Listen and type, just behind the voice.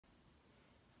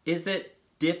Is it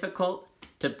difficult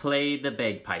to play the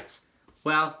bagpipes?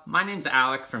 Well, my name's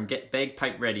Alec from Get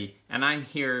Bagpipe Ready, and I'm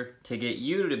here to get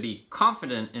you to be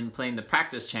confident in playing the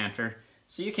practice chanter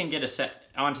so you can get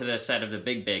onto the set of the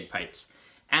big bagpipes.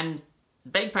 And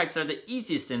bagpipes are the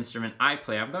easiest instrument I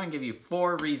play. I'm going to give you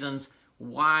 4 reasons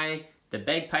why the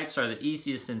bagpipes are the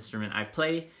easiest instrument I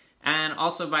play. And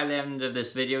also by the end of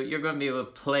this video, you're going to be able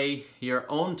to play your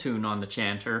own tune on the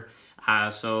chanter.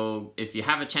 So if you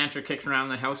have a chanter kicking around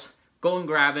the house, go and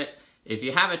grab it. If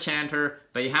you have a chanter,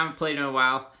 but you haven't played in a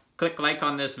while, click like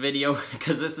on this video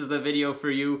because this is the video for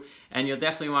you. And you'll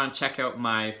definitely want to check out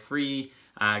my free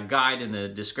guide in the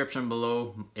description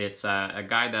below. It's a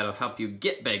guide that'll help you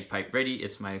get bagpipe ready.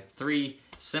 It's my 3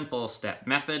 simple step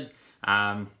method.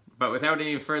 But without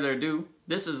any further ado,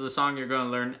 this is the song you're going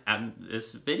to learn in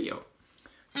this video.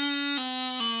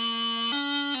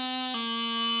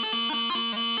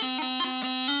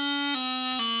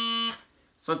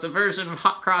 So it's a version of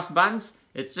Hot Cross Buns.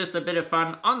 It's just a bit of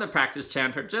fun on the practice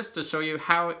chanter just to show you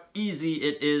how easy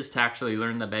it is to actually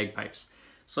learn the bagpipes.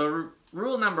 So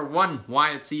rule number 1,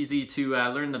 why it's easy to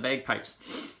learn the bagpipes,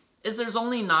 is there's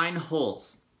only 9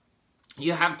 holes.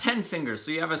 You have 10 fingers,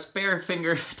 so you have a spare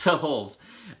finger to holes.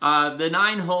 The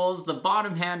 9 holes, the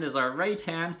bottom hand is our right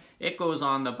hand. It goes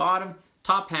on the bottom.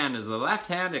 Top hand is the left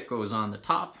hand. It goes on the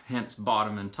top, hence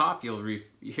bottom and top. You'll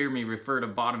hear me refer to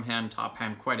bottom hand, top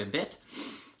hand quite a bit.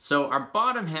 So our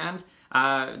bottom hand,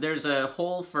 there's a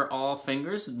hole for all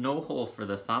fingers, no hole for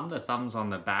the thumb. The thumb's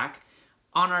on the back.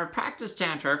 On our practice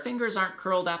chanter, our fingers aren't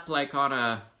curled up like on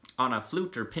a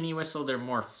flute or penny whistle. They're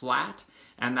more flat,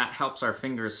 and that helps our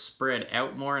fingers spread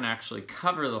out more and actually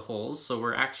cover the holes. So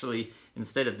we're actually,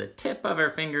 instead of the tip of our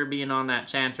finger being on that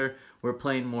chanter, we're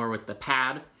playing more with the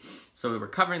pad. So we're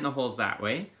covering the holes that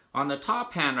way. On the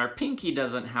top hand, our pinky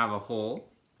doesn't have a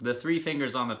hole. The 3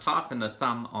 fingers on the top and the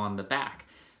thumb on the back.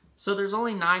 So there's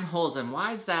only 9 holes, and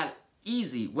why is that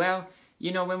easy? Well,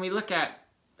 you know, when we look at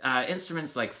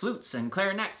instruments like flutes and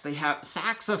clarinets, they have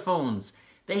saxophones.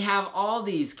 They have all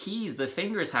these keys. The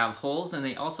fingers have holes, and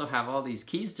they also have all these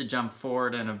keys to jump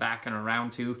forward and back and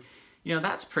around to. You know,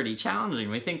 that's pretty challenging.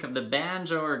 We think of the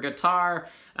banjo or guitar,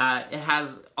 it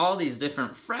has all these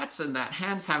different frets, and that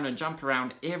hand's having to jump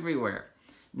around everywhere.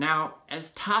 Now, as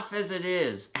tough as it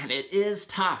is, and it is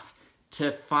tough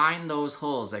to find those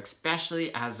holes,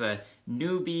 especially as a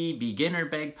newbie, beginner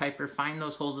bagpiper, find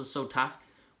those holes is so tough.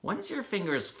 Once your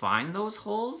fingers find those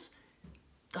holes,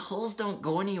 the holes don't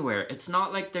go anywhere. It's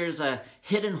not like there's a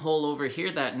hidden hole over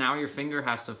here that now your finger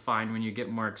has to find when you get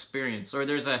more experience, or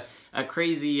there's a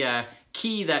crazy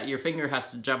key that your finger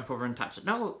has to jump over and touch.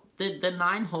 No, the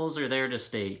 9 holes are there to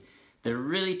stay. They're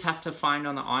really tough to find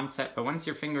on the onset, but once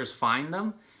your fingers find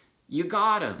them, you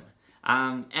got them.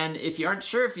 And if you aren't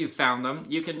sure if you've found them,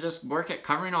 you can just work at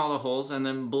covering all the holes and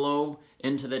then blow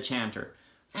into the chanter.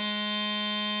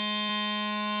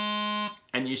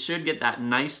 And you should get that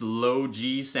nice low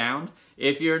G sound.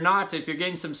 If you're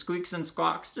getting some squeaks and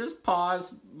squawks, just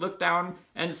pause, look down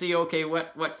and see, okay,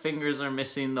 what fingers are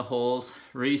missing the holes,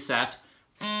 reset,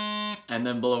 and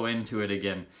then blow into it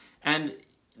again. And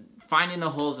finding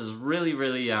the holes is really,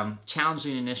 really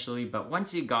challenging initially, but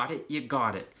once you got it, you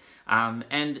got it.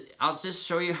 And I'll just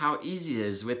show you how easy it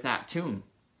is with that tune.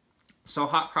 So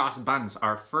Hot Cross Buns,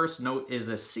 our first note is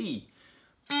a C.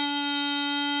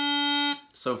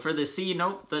 So for the C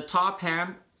note, the top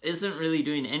hand isn't really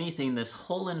doing anything this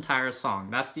whole entire song.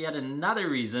 That's yet another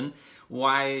reason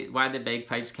why the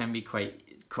bagpipes can be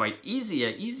quite easy,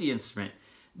 an easy instrument.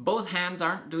 Both hands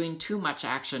aren't doing too much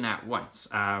action at once.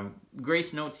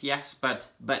 Grace notes, yes, but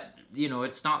you know,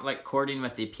 it's not like chording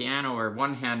with the piano where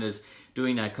one hand is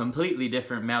doing a completely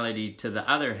different melody to the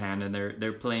other hand, and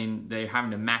they're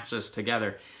having to match this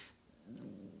together.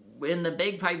 In the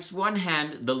bagpipes, one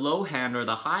hand, the low hand or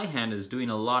the high hand, is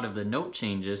doing a lot of the note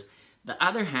changes. The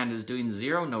other hand is doing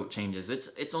 0 note changes.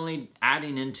 It's only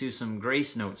adding into some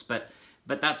grace notes, but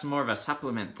that's more of a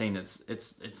supplement thing.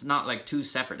 It's not like 2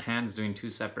 separate hands doing 2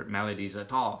 separate melodies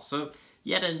at all. So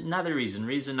yet another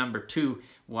reason number 2,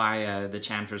 why the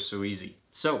chanter is so easy.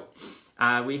 So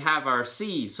we have our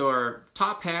C. So our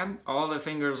top hand, all the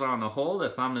fingers are on the hole. The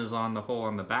thumb is on the hole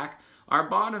on the back. Our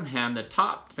bottom hand, the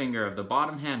top finger of the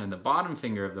bottom hand and the bottom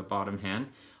finger of the bottom hand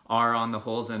are on the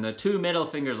holes, and the 2 middle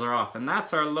fingers are off, and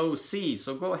that's our low C.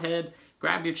 So go ahead,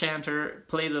 grab your chanter,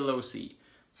 play the low C.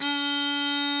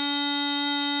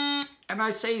 And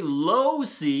I say low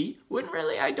C, when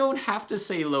really I don't have to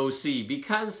say low C,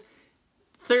 because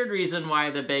third reason why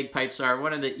the bagpipes are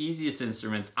one of the easiest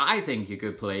instruments I think you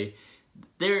could play,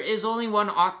 there is only 1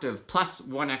 octave plus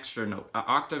 1 extra note. An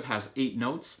octave has 8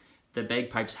 notes. the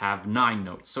bagpipes have 9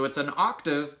 notes. So it's an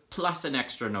octave plus an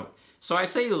extra note. So I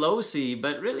say low C,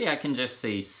 but really I can just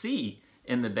say C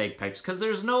in the bagpipes because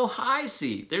there's no high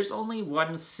C. There's only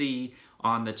one C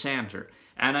on the chanter.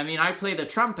 And I mean, I play the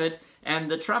trumpet,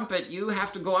 and the trumpet, you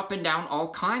have to go up and down all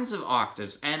kinds of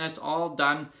octaves, and it's all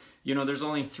done, you know, there's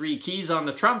only 3 keys on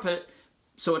the trumpet,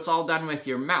 so it's all done with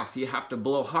your mouth. You have to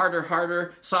blow harder,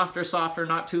 harder, softer, softer,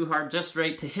 not too hard, just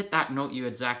right to hit that note you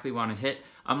exactly want to hit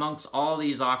amongst all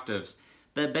these octaves.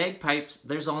 The bagpipes,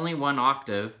 there's only 1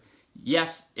 octave.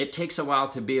 Yes, it takes a while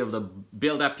to be able to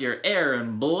build up your air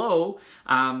and blow,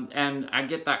 and I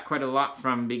get that quite a lot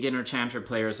from beginner chanter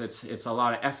players. It's a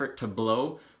lot of effort to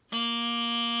blow.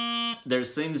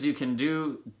 There's things you can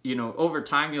do, you know, over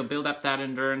time you'll build up that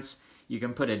endurance. You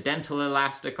can put a dental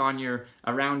elastic on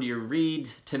around your reed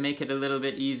to make it a little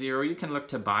bit easier, or you can look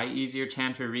to buy easier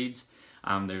chanter reeds.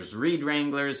 There's reed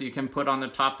wranglers you can put on the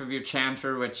top of your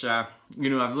chanter, which, you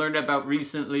know, I've learned about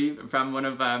recently from one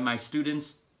of my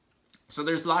students. So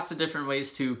there's lots of different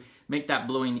ways to make that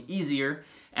blowing easier.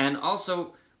 And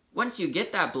also, once you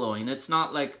get that blowing, it's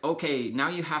not like, okay, now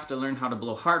you have to learn how to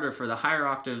blow harder for the higher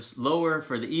octaves, lower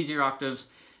for the easier octaves.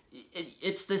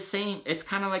 It's the same. It's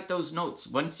kind of like those notes.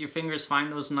 Once your fingers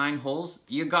find those 9 holes,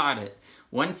 you got it.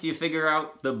 Once you figure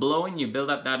out the blowing, you build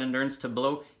up that endurance to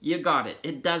blow, you got it.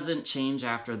 It doesn't change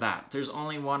after that. There's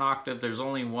only 1 octave. There's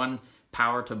only 1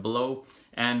 power to blow.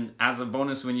 And as a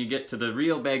bonus, when you get to the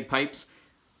real bagpipes,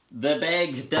 the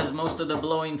bag does most of the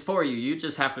blowing for you. You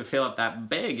just have to fill up that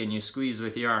bag and you squeeze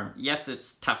with your arm. Yes,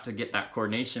 it's tough to get that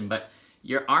coordination, but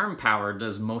your arm power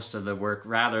does most of the work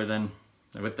rather than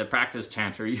with the practice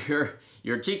chanter.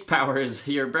 Your cheek power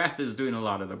your breath is doing a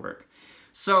lot of the work.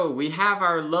 So we have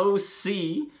our low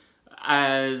C,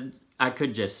 I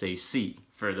could just say C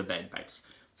for the bagpipes.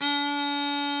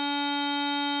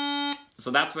 So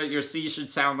that's what your C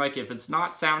should sound like. If it's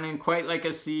not sounding quite like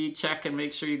a C, check and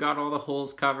make sure you got all the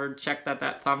holes covered. Check that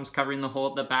that thumb's covering the hole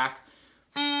at the back.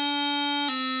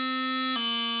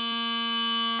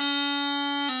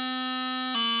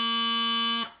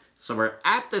 So we're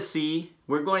at the C.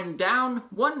 We're going down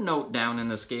 1 note down in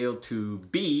the scale to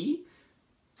B.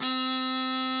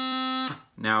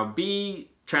 Now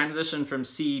B, transition from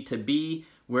C to B.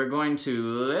 We're going to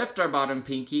lift our bottom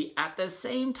pinky. At the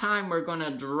same time, we're going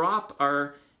to drop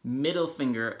our middle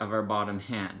finger of our bottom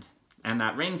hand. And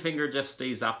that ring finger just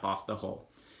stays up off the hole.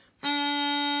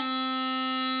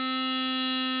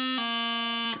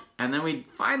 And then we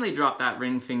finally drop that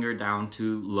ring finger down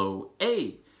to low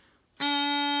A.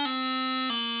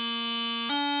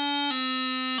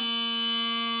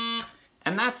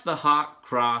 And that's the hot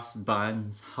cross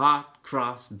buns, hot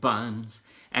cross buns.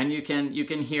 And you can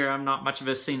hear I'm not much of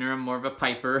a singer, I'm more of a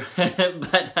piper,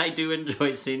 but I do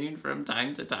enjoy singing from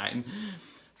time to time.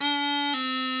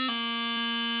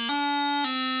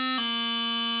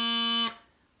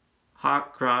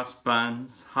 Hot cross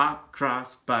buns, hot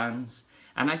cross buns.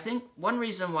 And I think one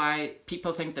reason why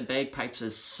people think the bagpipes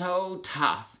is so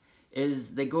tough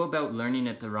is they go about learning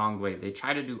it the wrong way. They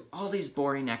try to do all these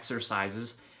boring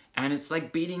exercises, and it's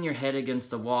like beating your head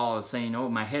against the wall, saying, oh,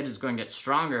 my head is going to get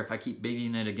stronger if I keep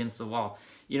beating it against the wall.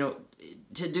 You know,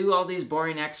 to do all these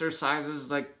boring exercises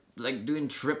like doing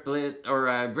triplet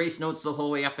or grace notes the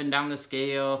whole way up and down the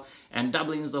scale and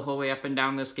doublings the whole way up and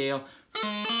down the scale.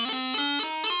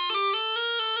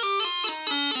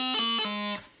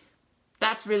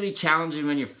 That's really challenging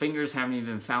when your fingers haven't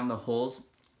even found the holes.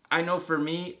 I know for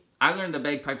me, I learned the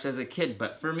bagpipes as a kid,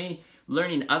 but for me,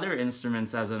 learning other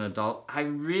instruments as an adult,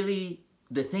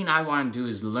 the thing I want to do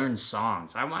is learn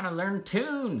songs. I want to learn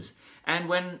tunes. And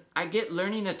when I get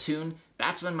learning a tune,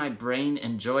 that's when my brain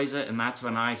enjoys it and that's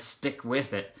when I stick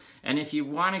with it. And if you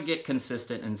want to get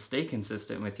consistent and stay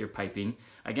consistent with your piping,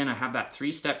 again, I have that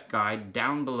 3-step guide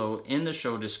down below in the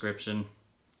show description.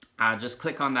 Just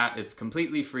click on that. It's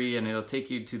completely free and it'll take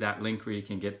you to that link where you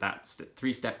can get that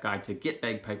 3-step guide to get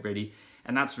bagpipe ready.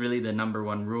 And that's really the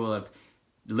 #1 rule of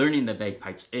learning the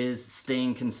bagpipes is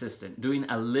staying consistent, doing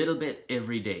a little bit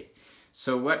every day.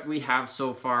 So what we have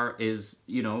so far is,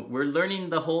 you know, we're learning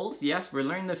the holes, yes, we're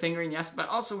learning the fingering, yes, but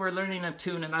also we're learning a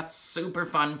tune, and that's super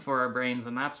fun for our brains,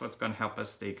 and that's what's going to help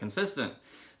us stay consistent.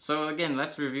 So again,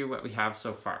 let's review what we have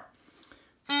so far.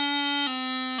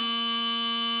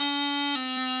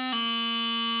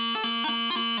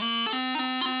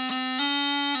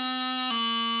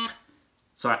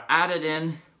 So I added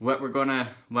in what we're gonna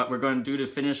do to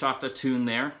finish off the tune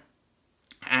there.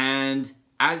 And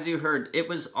as you heard, it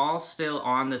was all still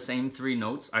on the same 3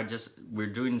 notes. We're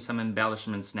doing some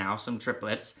embellishments now, some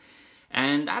triplets.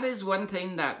 And that is one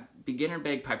thing that beginner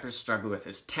bagpipers struggle with,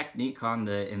 is technique on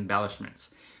the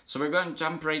embellishments. So we're going to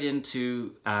jump right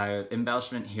into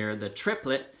embellishment here, the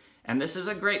triplet. And this is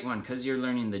a great one because you're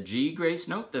learning the G grace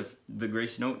note, the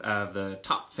grace note of the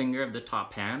top finger of the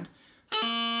top hand.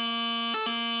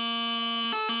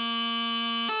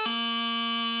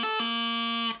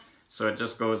 So it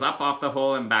just goes up off the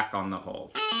hole and back on the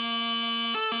hole.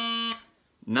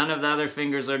 None of the other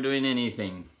fingers are doing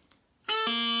anything.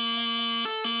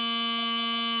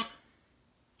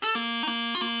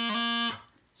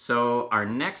 So our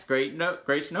next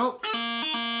grace note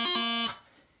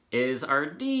is our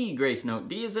D grace note.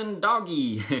 D is in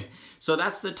doggy. So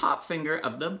that's the top finger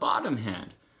of the bottom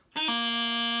hand.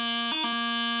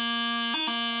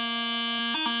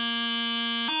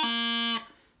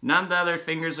 None of the other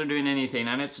fingers are doing anything,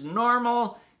 and it's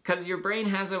normal because your brain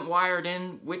hasn't wired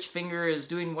in which finger is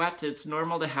doing what. It's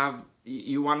normal to have,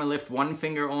 you want to lift one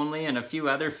finger only and a few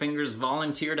other fingers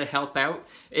volunteer to help out.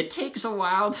 It takes a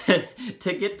while to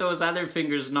get those other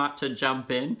fingers not to jump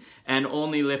in and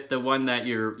only lift the one that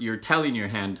you're telling your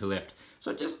hand to lift.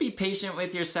 So just be patient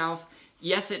with yourself.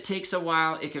 Yes, it takes a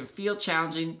while. It can feel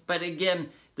challenging, but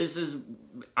again, this is,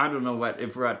 I don't know what,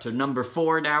 if we're up to number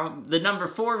 4 now. The number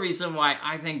 4 reason why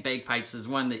I think bagpipes is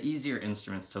one of the easier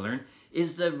instruments to learn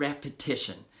is the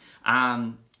repetition.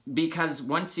 Because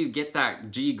once you get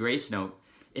that G grace note,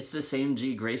 it's the same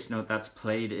G grace note that's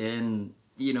played in,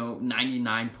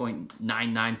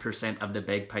 99.99% of the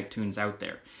bagpipe tunes out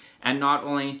there. And not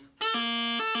only,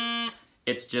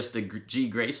 it's just a G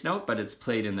grace note, but it's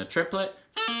played in the triplet.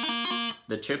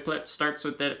 The triplet starts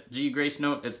with the G grace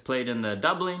note, it's played in the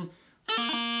doubling.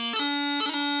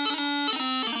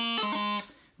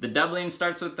 The doubling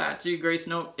starts with that G grace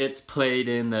note, it's played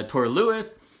in the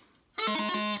torluith.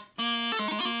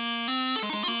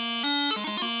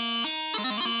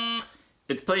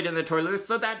 It's played in the torluith,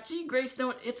 so that G grace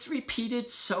note, it's repeated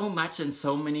so much in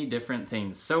so many different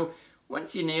things. So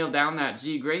once you nail down that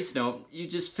G grace note, you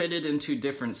just fit it into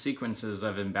different sequences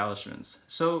of embellishments.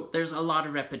 So there's a lot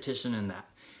of repetition in that.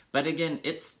 But again,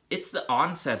 it's the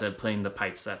onset of playing the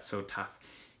pipes that's so tough.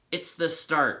 It's the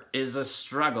start is a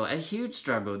struggle, a huge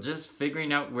struggle. Just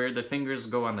figuring out where the fingers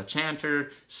go on the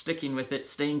chanter, sticking with it,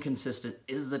 staying consistent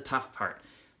is the tough part.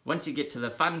 Once you get to the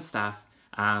fun stuff,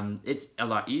 it's a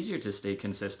lot easier to stay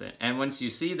consistent. And once you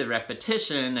see the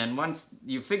repetition, and once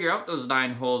you figure out those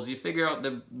 9 holes, you figure out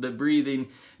the breathing,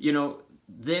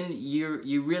 then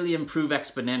you really improve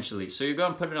exponentially. So you're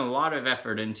going to put in a lot of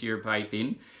effort into your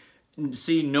piping,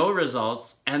 see no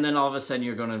results, and then all of a sudden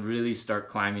you're going to really start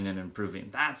climbing and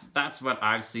improving. That's what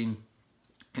I've seen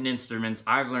in instruments.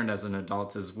 I've learned as an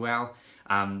adult as well.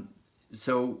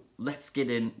 So let's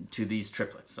get into these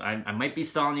triplets. I might be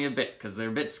stalling you a bit because they're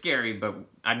a bit scary, but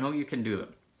I know you can do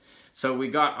them. So we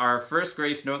got our first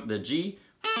grace note, the G.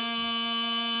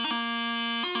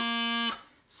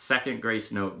 Second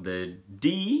grace note, the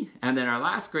D. And then our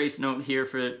last grace note here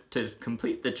to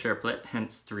complete the triplet,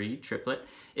 hence 3 triplet,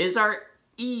 is our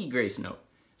E grace note.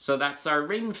 So that's our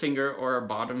ring finger or our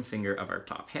bottom finger of our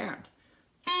top hand.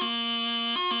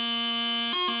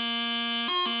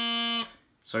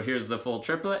 So here's the full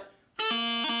triplet.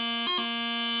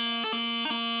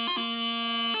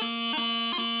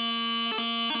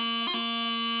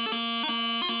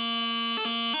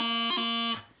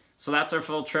 So that's our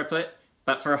full triplet.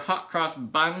 But for hot cross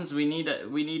buns, we need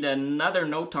another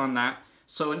note on that.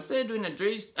 So instead of doing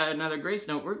another grace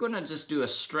note, we're going to just do a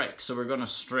strike. So we're going to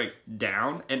strike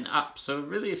down and up. So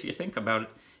really, if you think about it,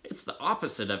 it's the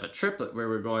opposite of a triplet where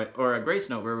we're going, or a grace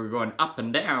note where we're going up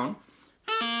and down.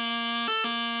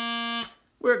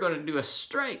 We're going to do a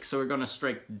strike. So we're going to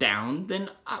strike down, then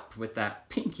up with that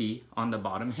pinky on the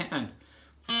bottom hand.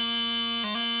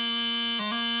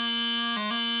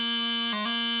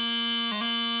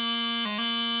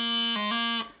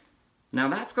 Now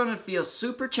that's going to feel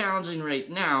super challenging right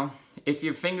now if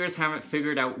your fingers haven't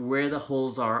figured out where the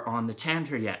holes are on the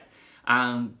chanter yet.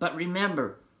 But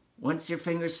remember, once your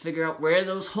fingers figure out where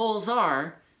those holes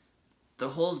are, the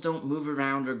holes don't move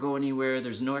around or go anywhere.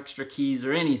 There's no extra keys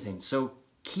or anything. So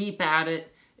keep at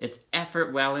it. It's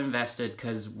effort well invested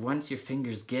because once your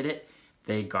fingers get it,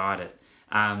 they got it.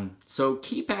 So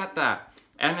keep at that.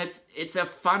 And it's a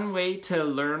fun way to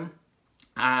learn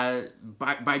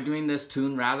by doing this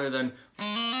tune rather than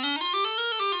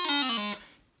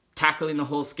tackling the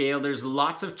whole scale. There's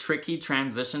lots of tricky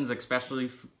transitions, especially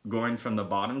going from the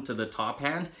bottom to the top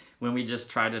hand when we just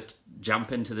try to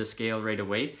jump into the scale right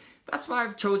away. That's why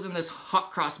I've chosen this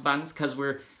hot cross buns, because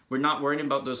we're not worrying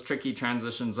about those tricky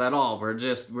transitions at all. We're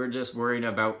just worried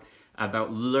about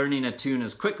learning a tune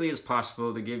as quickly as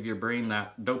possible to give your brain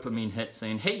that dopamine hit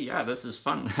saying, hey, yeah, this is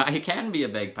fun. I can be a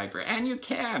bagpiper. And you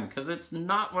can, because it's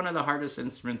not one of the hardest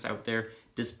instruments out there,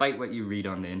 despite what you read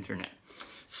on the internet.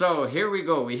 So here we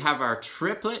go. We have our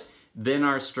triplet, then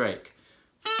our strike.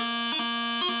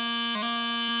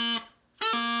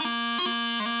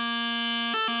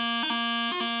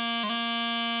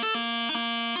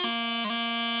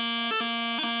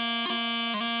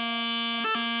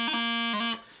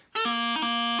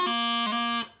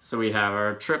 So we have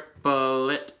our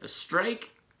triplet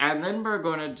strike, and then we're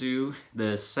going to do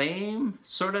the same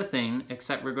sort of thing,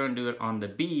 except we're going to do it on the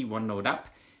B, one note up,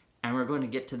 and we're going to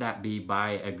get to that B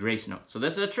by a grace note. So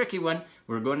this is a tricky one.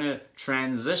 We're going to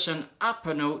transition up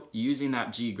a note using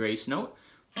that G grace note.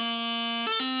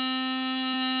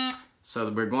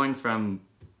 So we're going from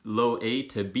low A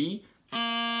to B,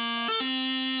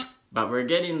 but we're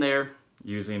getting there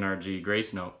using our G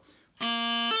grace note.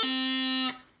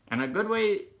 And a good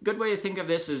way to think of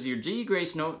this is your G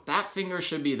grace note, that finger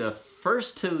should be the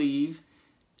first to leave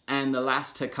and the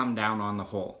last to come down on the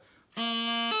hole.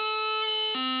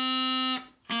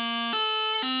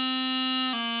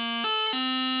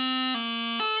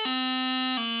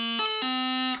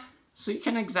 So you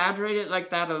can exaggerate it like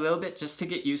that a little bit just to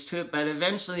get used to it, but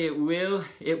eventually it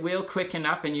will quicken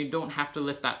up and you don't have to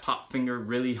lift that top finger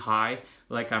really high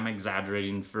like I'm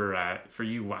exaggerating for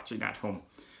you watching at home.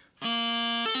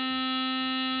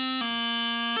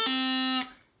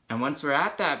 And once we're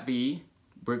at that B,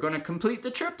 we're going to complete the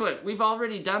triplet. We've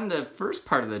already done the first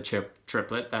part of the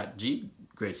triplet, that G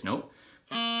grace note.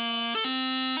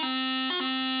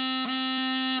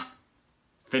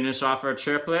 Finish off our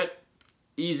triplet.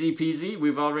 Easy peasy.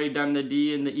 We've already done the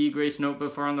D and the E grace note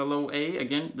before on the low A.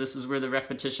 Again, this is where the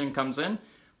repetition comes in.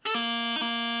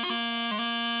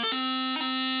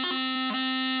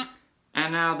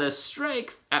 And now the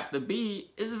strike at the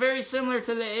B is very similar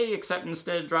to the A, except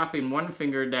instead of dropping one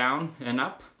finger down and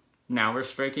up, now we're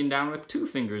striking down with two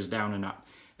fingers down and up.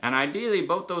 And ideally,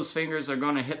 both those fingers are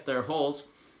going to hit their holes.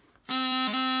 And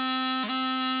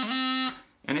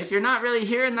if you're not really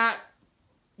hearing that,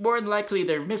 more than likely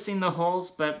they're missing the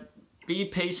holes, but be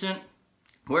patient.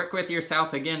 Work with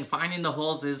yourself. Again, finding the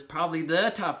holes is probably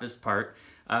the toughest part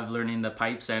of learning the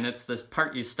pipes, and it's this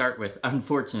part you start with.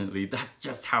 Unfortunately, that's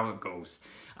just how it goes.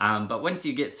 But once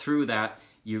you get through that,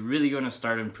 you're really going to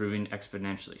start improving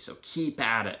exponentially. So keep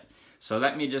at it. So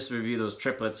let me just review those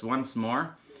triplets once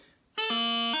more.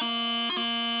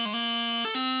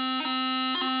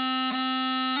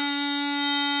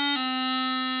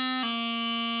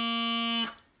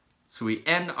 So we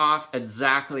end off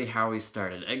exactly how we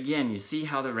started. Again, you see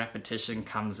how the repetition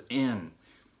comes in.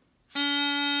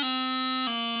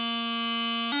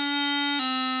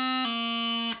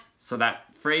 So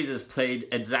that phrase is played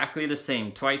exactly the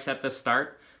same, twice at the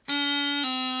start.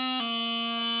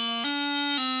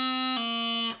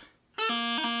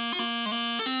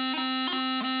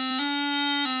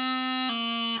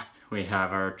 We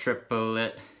have our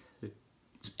triplet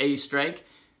A strike,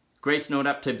 grace note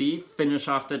up to B, finish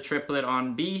off the triplet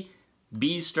on B,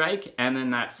 B strike, and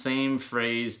then that same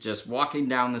phrase just walking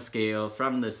down the scale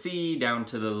from the C down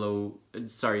to the low,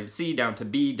 C down to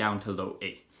B down to low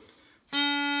A.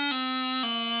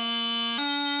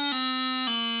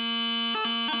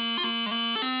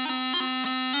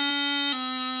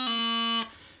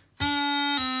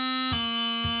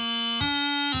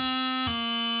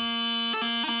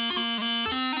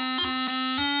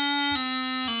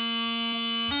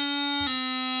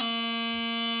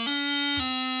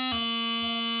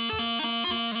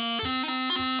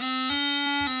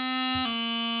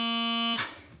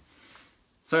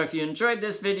 So if you enjoyed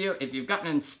this video, if you've gotten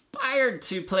inspired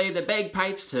to play the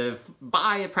bagpipes, to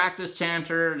buy a practice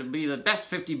chanter, to be the best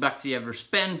 50 bucks you ever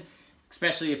spend,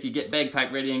 especially if you get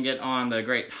bagpipe ready and get on the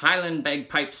great Highland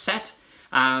bagpipe set,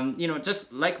 you know,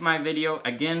 just like my video,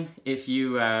 again, if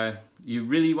you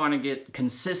really want to get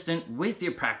consistent with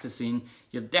your practicing,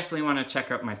 you'll definitely want to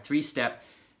check out my 3-step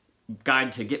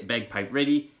guide to get bagpipe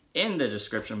ready in the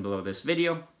description below this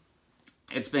video.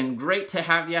 It's been great to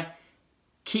have you.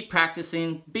 Keep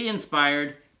practicing, be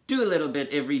inspired, do a little bit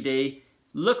every day,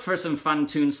 look for some fun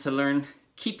tunes to learn,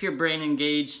 keep your brain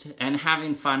engaged and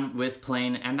having fun with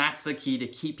playing, and that's the key to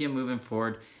keep you moving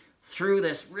forward through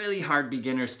this really hard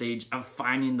beginner stage of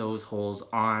finding those holes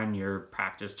on your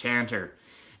practice chanter.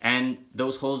 And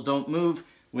those holes don't move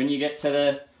when you get to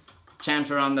the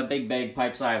chanter on the big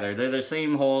bagpipes either. They're the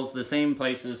same holes, the same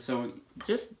places, so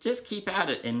just keep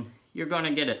at it and you're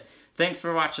gonna get it. Thanks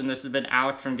for watching. This has been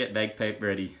Alec from Get Bagpipe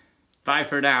Ready. Bye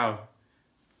for now.